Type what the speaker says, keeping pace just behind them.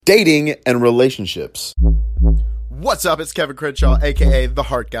Dating and relationships. What's up? It's Kevin Crenshaw, aka The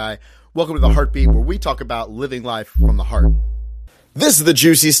Heart Guy. Welcome to The Heartbeat, where we talk about living life from the heart. This is the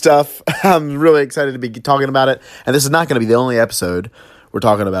juicy stuff. I'm really excited to be talking about it, and this is not going to be the only episode we're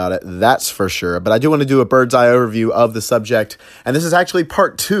talking about it, that's for sure. But I do want to do a bird's eye overview of the subject, and this is actually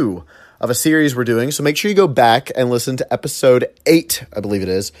part 2 of a series we're doing, so make sure you go back and listen to episode 8, I believe it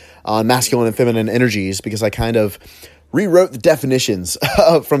is, on masculine and feminine energies, because I kind of rewrote the definitions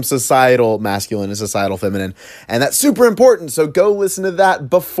from societal masculine and societal feminine, and that's super important, so go listen to that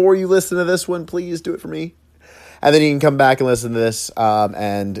before you listen to this one. Please do it for me. And then you can come back and listen to this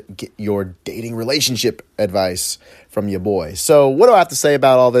and get your dating relationship advice from your boy. So what do I have to say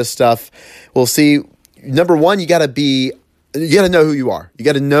about all this stuff? We'll see. Number one, you got to know who you are. You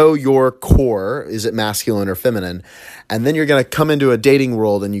got to know your core. Is it masculine or feminine? And then you're going to come into a dating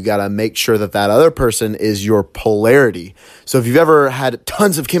world and you got to make sure that other person is your polarity. So if you've ever had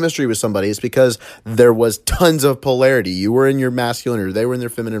tons of chemistry with somebody, it's because there was tons of polarity. You were in your masculine or they were in their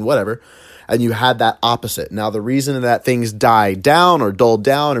feminine, whatever, and you had that opposite. Now, the reason that things die down or dulled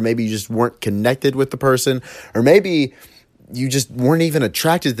down, or maybe you just weren't connected with the person, or maybe you just weren't even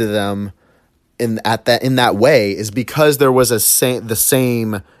attracted to them in that way, is because there was the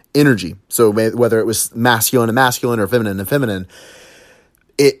same energy. So whether it was masculine and masculine or feminine and feminine,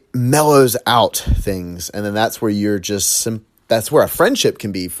 it mellows out things, and then that's where that's where a friendship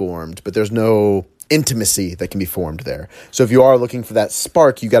can be formed, but there's no intimacy that can be formed there. So if you are looking for that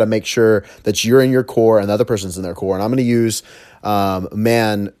spark, you got to make sure that you're in your core and the other person's in their core. And I'm going to use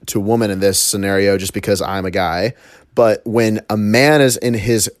man to woman in this scenario just because I'm a guy. But when a man is in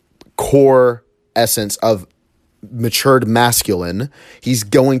his core essence of matured masculine, he's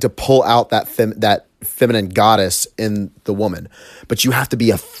going to pull out that feminine goddess in the woman. But you have to be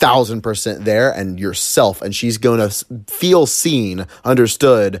 1,000% there and yourself, and she's going to feel seen,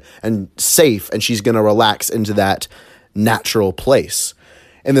 understood, and safe, and she's going to relax into that natural place.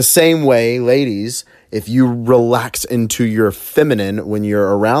 In the same way, ladies, if you relax into your feminine when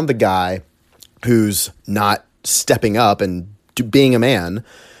you're around the guy who's not stepping up and being a man,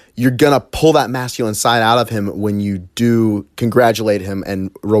 you're going to pull that masculine side out of him when you do congratulate him and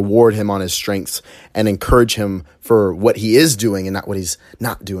reward him on his strengths and encourage him for what he is doing and not what he's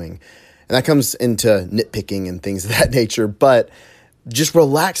not doing. And that comes into nitpicking and things of that nature, but just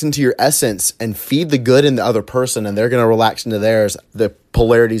relax into your essence and feed the good in the other person, and they're going to relax into theirs. The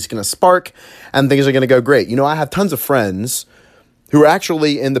polarity is going to spark and things are going to go great. You know, I have tons of friends who are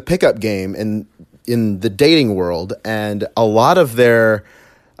actually in the pickup game and in the dating world, and a lot of their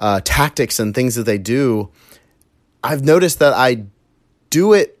tactics and things that they do, I've noticed that I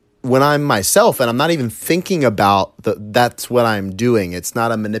do it when I'm myself and I'm not even thinking about that's what I'm doing. It's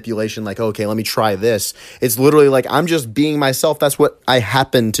not a manipulation like, okay, let me try this. It's literally like I'm just being myself. That's what I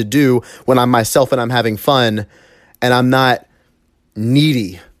happen to do when I'm myself and I'm having fun, and I'm not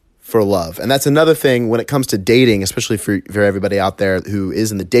needy for love. And that's another thing when it comes to dating, especially for everybody out there who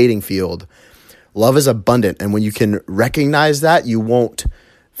is in the dating field. Love is abundant, and when you can recognize that, you won't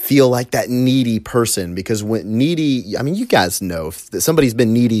feel like that needy person, because when needy, I mean, you guys know if somebody's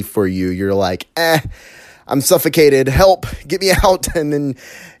been needy for you, you're like, I'm suffocated, help, get me out. And then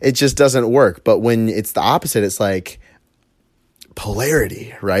it just doesn't work. But when it's the opposite, it's like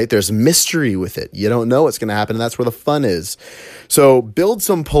polarity, right? There's mystery with it. You don't know what's going to happen. And that's where the fun is. So build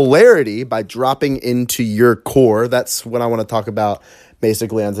some polarity by dropping into your core. That's what I want to talk about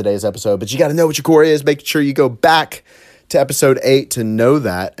basically on today's episode. But you got to know what your core is. Make sure you go back to episode 8 to know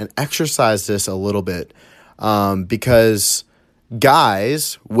that and exercise this a little bit, because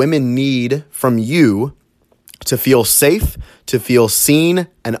guys, women need from you to feel safe, to feel seen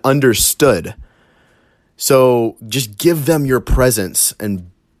and understood. So just give them your presence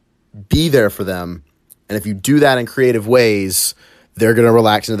and be there for them. And if you do that in creative ways, they're going to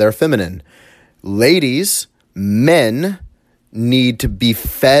relax into their feminine. Ladies, men need to be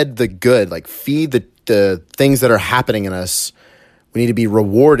fed the good, like feed the things that are happening in us. We need to be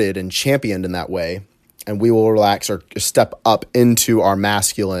rewarded and championed in that way, and we will relax or step up into our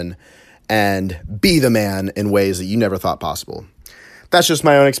masculine and be the man in ways that you never thought possible. That's just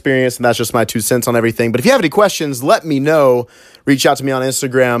my own experience, and that's just my 2 cents on everything. But if you have any questions, let me know. Reach out to me on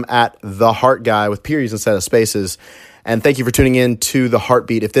Instagram at The Heart Guy with periods instead of spaces. And thank you for tuning in to The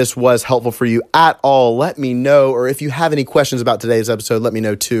Heartbeat. If this was helpful for you at all, let me know. Or if you have any questions about today's episode, let me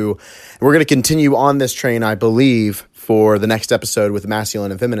know too. And we're going to continue on this train, I believe, for the next episode with masculine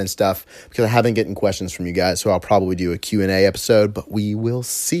and feminine stuff, because I haven't gotten questions from you guys. So I'll probably do a Q&A episode, but we will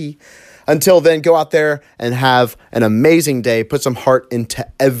see. Until then, go out there and have an amazing day. Put some heart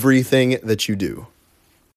into everything that you do.